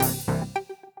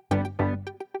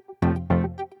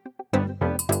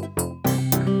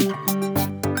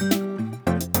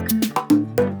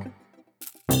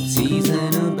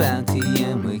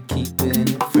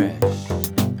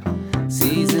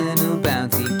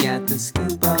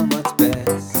scoop on what's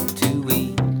best to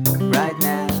eat right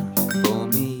now for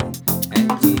me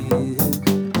and you.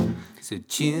 So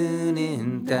tune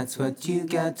in, that's what you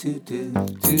got to do.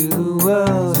 To the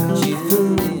world of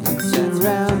tune in,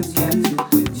 surrounds you.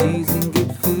 You can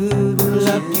get food, will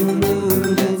up your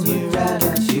mood and your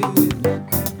attitude.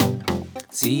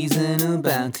 Seasonal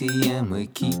bounty and we're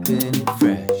keeping it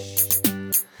fresh.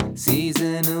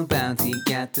 Seasonal bounty,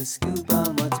 got the scoop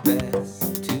on what's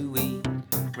best to eat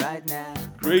right now.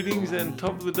 Greetings and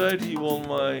top of the day to you all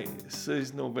my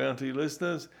Seasonal Bounty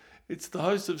listeners. It's the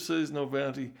host of Seasonal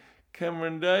Bounty,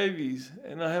 Cameron Davies,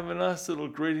 and I have a nice little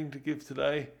greeting to give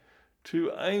today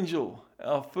to Angel,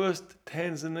 our first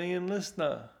Tanzanian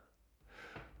listener,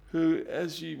 who,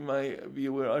 as you may be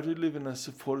aware, I do live in a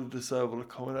supported disabled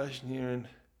accommodation here, and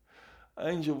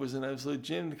Angel was an absolute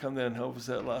gem to come down and help us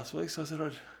out last week, so I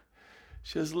said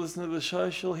she has listened to the show,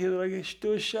 she'll hear that I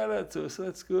do a shout out to her, so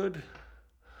that's good.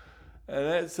 And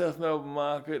at South Melbourne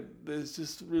Market, there's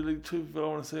just really two people I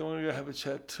want to see. I want to go have a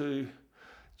chat to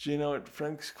Gino at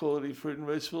Frank's Quality Fruit and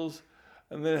Vegetables,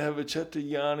 and then have a chat to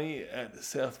Yanni at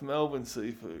South Melbourne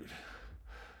Seafood.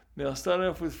 Now, starting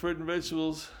off with fruit and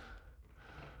vegetables,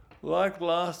 like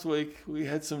last week, we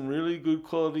had some really good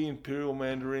quality Imperial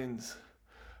mandarins.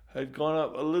 Had gone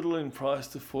up a little in price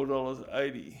to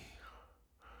 $4.80.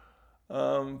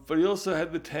 But he also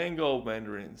had the Tangold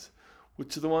mandarins,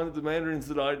 which are the mandarins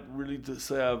that I really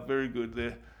say are very good.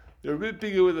 They're a bit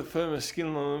bigger with a firmer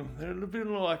skin on them. They're a bit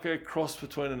like a cross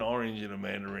between an orange and a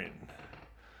mandarin,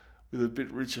 with a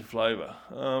bit richer flavour.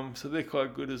 So they're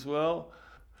quite good as well.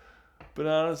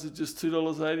 Bananas are just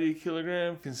 $2.80 a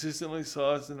kilogram, consistently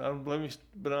sized and unblemished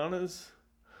bananas.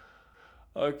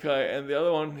 Okay, and the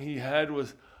other one he had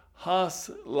was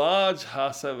large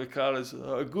Hass avocados,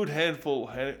 a good handful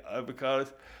of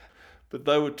avocados, but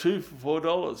they were 2 for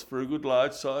 $4 for a good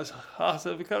large size. Hass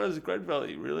avocados is a great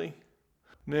value, really.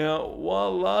 Now,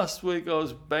 while last week I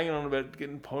was banging on about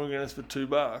getting pomegranates for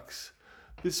 $2,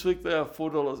 this week they are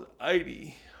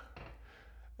 $4.80.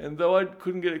 And though I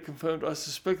couldn't get it confirmed, I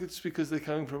suspect it's because they're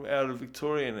coming from out of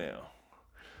Victoria now.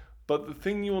 But the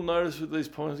thing you will notice with these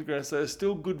pomegranates, they are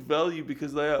still good value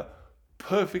because they are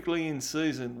perfectly in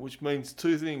season, which means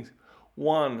two things.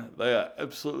 One, they are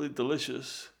absolutely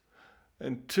delicious.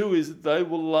 And two is that they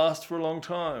will last for a long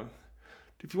time.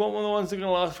 If you want one of the ones that are going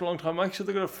to last for a long time, make sure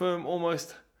they've got a firm,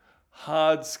 almost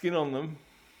hard skin on them,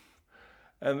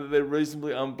 and that they're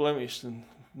reasonably unblemished and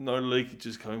no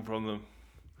leakages coming from them.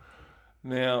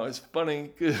 Now, it's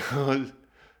funny because I was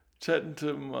chatting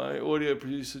to my audio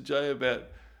producer Jay about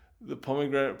the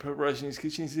pomegranate preparation in his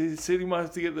kitchen. He said he might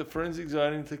have to get the forensic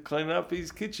zone in to clean up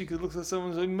his kitchen because it looks like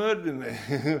someone's been murdered in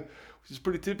there, which is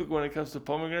pretty typical when it comes to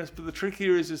pomegranates. But the trick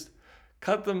here is just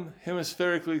cut them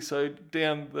hemispherically, so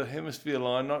down the hemisphere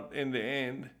line, not end to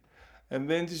end, and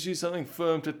then just use something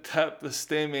firm to tap the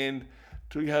stem end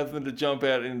to have them to jump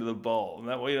out into the bowl. And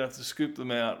that way you don't have to scoop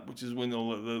them out, which is when all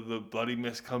the bloody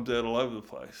mess comes out all over the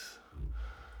place.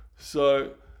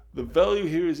 So the value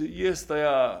here is that, yes, they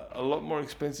are a lot more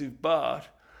expensive, but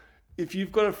if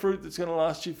you've got a fruit that's going to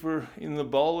last you in the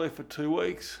bowl there for 2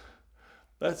 weeks,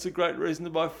 that's a great reason to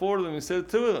buy 4 of them instead of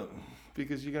 2 of them,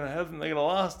 because you're going to have them, they're going to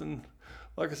last. And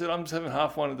like I said, I'm just having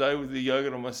half one a day with the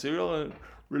yogurt on my cereal, and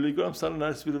really good. I'm starting to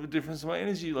notice a bit of a difference in my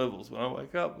energy levels when I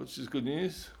wake up, which is good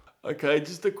news. Okay,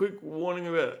 just a quick warning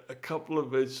about a couple of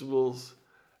vegetables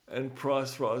and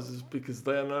price rises because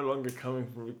they are no longer coming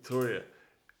from Victoria.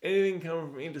 Anything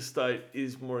coming from interstate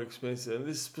is more expensive, and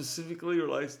this specifically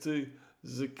relates to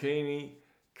zucchini,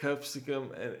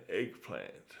 capsicum, and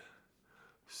eggplant.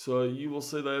 So you will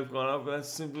see they've gone up, and that's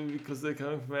simply because they're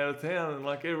coming from out of town, and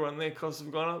like everyone, their costs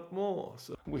have gone up more.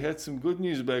 So we had some good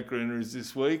news about greeneries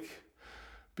this week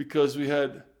because we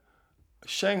had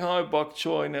Shanghai bok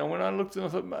choy. Now, when I looked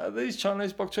at them, I thought, are these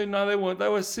Chinese bok choy? No, they weren't. They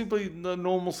were simply the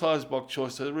normal size bok choy,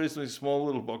 so reasonably small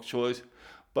little bok choys.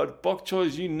 But bok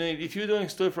choys you need, if you're doing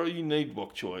stir fry, you need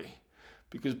bok choy.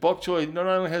 Because bok choy not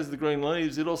only has the green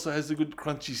leaves, it also has the good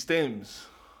crunchy stems.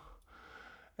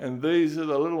 And these are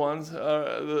the little ones.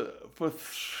 For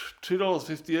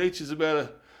 $2.50 each is about a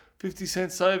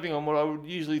 50-cent saving on what I would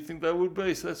usually think they would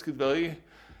be, so that's good value.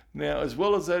 Now, as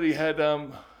well as that, he had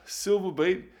silver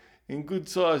beet in good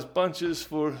sized bunches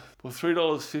for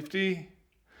 $3.50.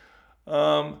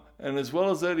 And as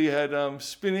well as that, he had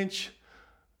spinach,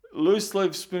 loose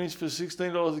leaf spinach for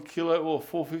 $16 a kilo or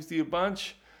 $4.50 a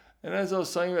bunch. And as I was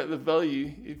saying about the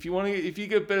value, if you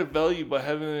get better value by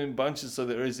having them in bunches so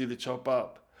they're easy to chop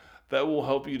up, that will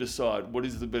help you decide what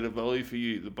is the better value for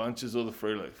you, the bunches or the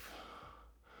free leaf.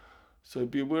 So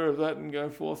be aware of that and go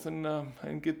forth and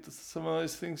get some of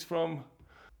those things from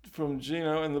from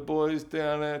Gino and the boys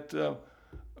down at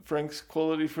Frank's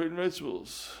Quality Fruit and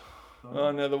Vegetables.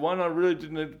 Now the one I really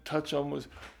didn't need to touch on was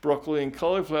broccoli and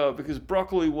cauliflower, because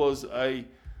broccoli was a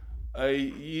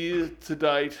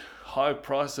year-to-date high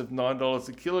price of $9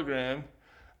 a kilogram,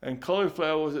 and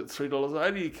cauliflower was at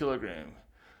 $3.80 a kilogram.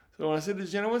 So when I said to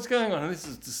Jenna, what's going on? And this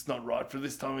is just not right for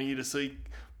this time of year to see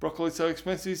broccoli so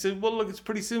expensive. He said, well, look, it's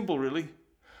pretty simple, really.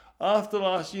 After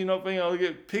last year not being able to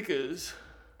get pickers,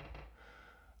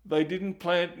 they didn't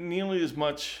plant nearly as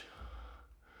much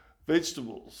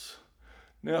vegetables.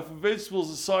 Now, for vegetables,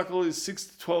 the cycle is 6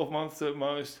 to 12 months at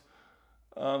most.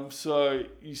 So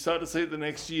you start to see it the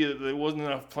next year that there wasn't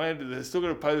enough planted. They're still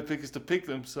going to pay the pickers to pick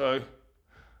them, so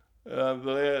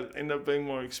they end up being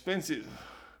more expensive.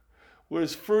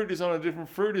 Whereas fruit is on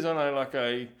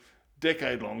a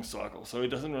decade-long cycle, so it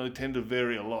doesn't really tend to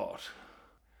vary a lot.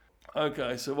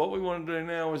 Okay, so what we want to do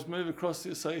now is move across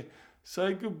to say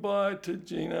goodbye to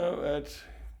Gino at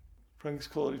Frank's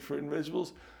Quality Fruit and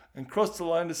Vegetables, and cross the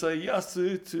lane to say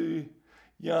yasu to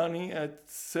Yanni at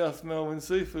South Melbourne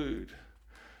Seafood.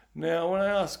 Now, when I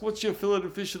asked, what's your fillet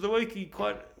of fish of the week, he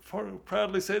quite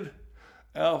proudly said,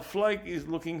 our flake is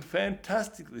looking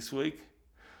fantastic this week.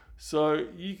 So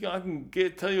I can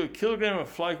tell you a kilogram of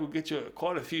flake will get you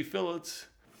quite a few fillets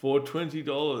for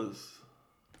 $20.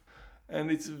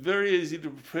 And it's very easy to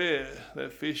prepare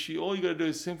that fish. All you got to do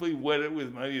is simply wet it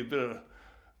with maybe a bit of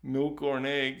milk or an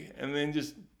egg, and then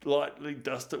just lightly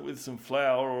dust it with some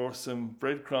flour or some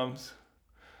breadcrumbs.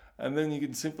 And then you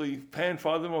can simply pan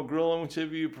fry them or grill them,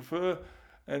 whichever you prefer.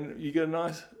 And you get a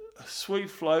nice, sweet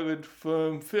flavoured,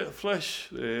 firm flesh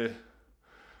there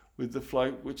with the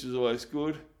flake, which is always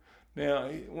good. Now,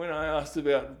 when I asked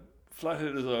about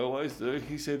flathead, as I always do,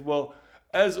 he said, well,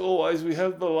 as always, we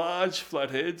have the large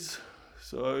flatheads.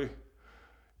 So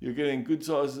you're getting good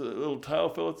sized little tail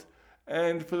fillets.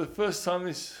 And for the first time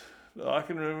I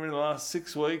can remember in the last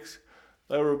 6 weeks,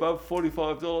 they were above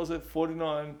 $45 at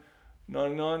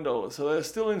 $49.99. So they're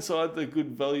still inside the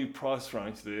good value price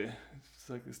range there. It's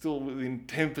like they're still within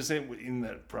 10% within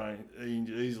that range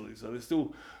easily. So they're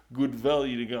still good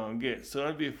value to go and get. So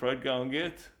don't be afraid, go and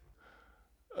get.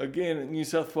 Again, in New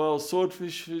South Wales,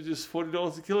 swordfish for just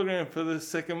 $40 a kilogram for the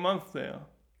second month now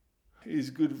is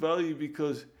good value,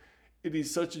 because it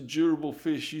is such a durable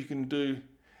fish. You can do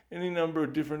any number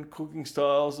of different cooking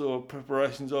styles or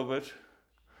preparations of it,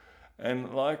 and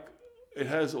it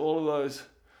has all of those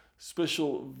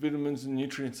special vitamins and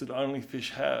nutrients that only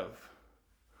fish have,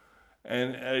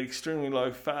 and at extremely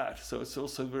low fat. So it's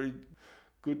also very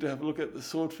good to have a look at the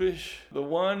swordfish. The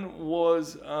one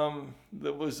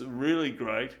that was really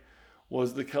great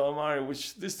was the calamari,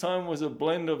 which this time was a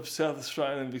blend of South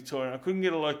Australian and Victorian. I couldn't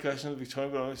get a location of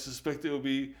Victorian, but I suspect it will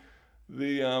be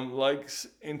the lakes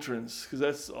entrance, because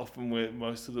that's often where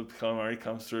most of the calamari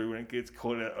comes through when it gets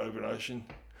caught out over an ocean.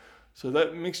 So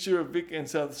that mixture of Vic and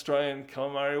South Australian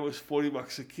calamari was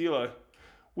 $40 a kilo,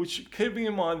 which, keeping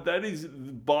in mind, that is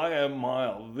by a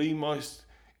mile the most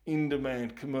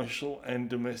in-demand commercial and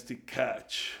domestic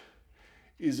catch,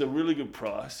 is a really good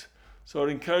price. So I'd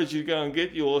encourage you to go and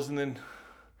get yours, and then,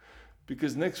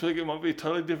 because next week it might be a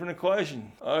totally different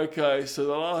equation. Okay, so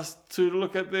the last two to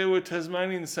look at there were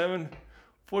Tasmanian salmon,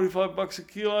 $45 a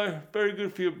kilo, very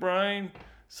good for your brain,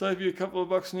 save you a couple of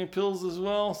bucks on your pills as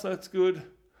well, so that's good.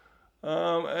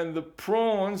 And the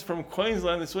prawns from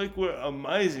Queensland this week were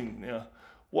amazing. Now,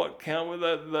 what count were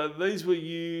that? These were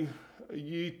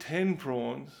U10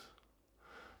 prawns.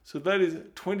 So that is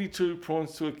 22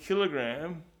 prawns to a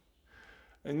kilogram.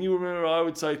 And you remember I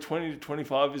would say 20 to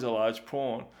 25 is a large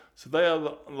prawn. So they are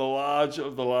the large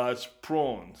of the large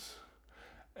prawns.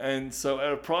 And so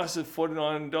at a price of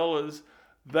 $49,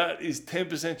 that is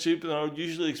 10% cheaper than I would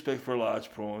usually expect for a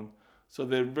large prawn. So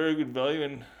they're very good value,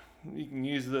 and you can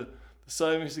use the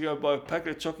savings to go buy a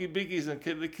packet of Chocky Bickies and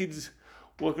keep the kids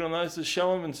working on those to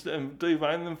shell them and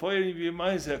devein them for you. You'd be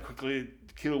amazed how quickly a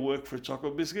kid will work for a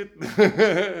chocolate biscuit.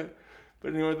 But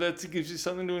anyway, that gives you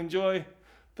something to enjoy.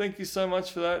 Thank you so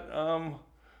much for that.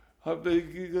 Hope that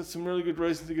you got some really good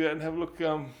reasons to get out and have a look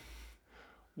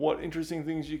what interesting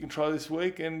things you can try this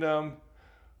week. And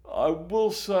I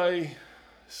will say,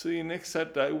 see you next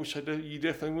Saturday, which you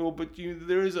definitely will, but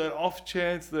there is an off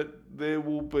chance that there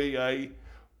will be a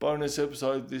bonus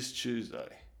episode this Tuesday.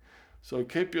 So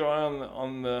keep your eye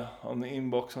on the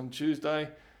inbox on Tuesday.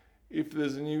 If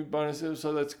there's a new bonus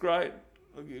episode, that's great.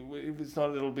 If it's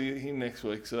not, it'll be here next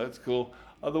week, so that's cool.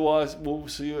 Otherwise, we'll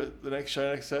see you at the next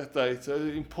show next Saturday. So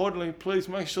importantly, please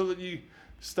make sure that you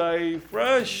stay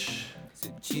fresh.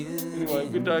 Anyway,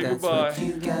 good day, goodbye. That's what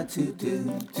you got to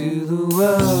do to the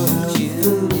world.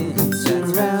 Food that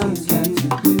surrounds you.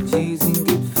 Choosing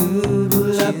good food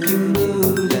will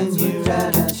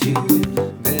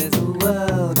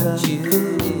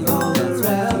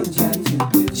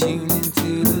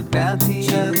bounty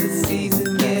of the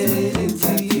season, get it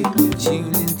into you.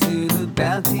 Tune into the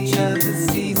bounty of the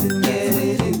season, get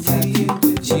it into you.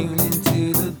 Tune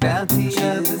into the bounty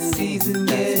of the season,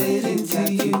 get it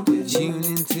into you. Tune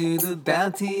into the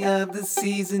bounty of the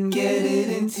season, get it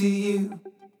into you.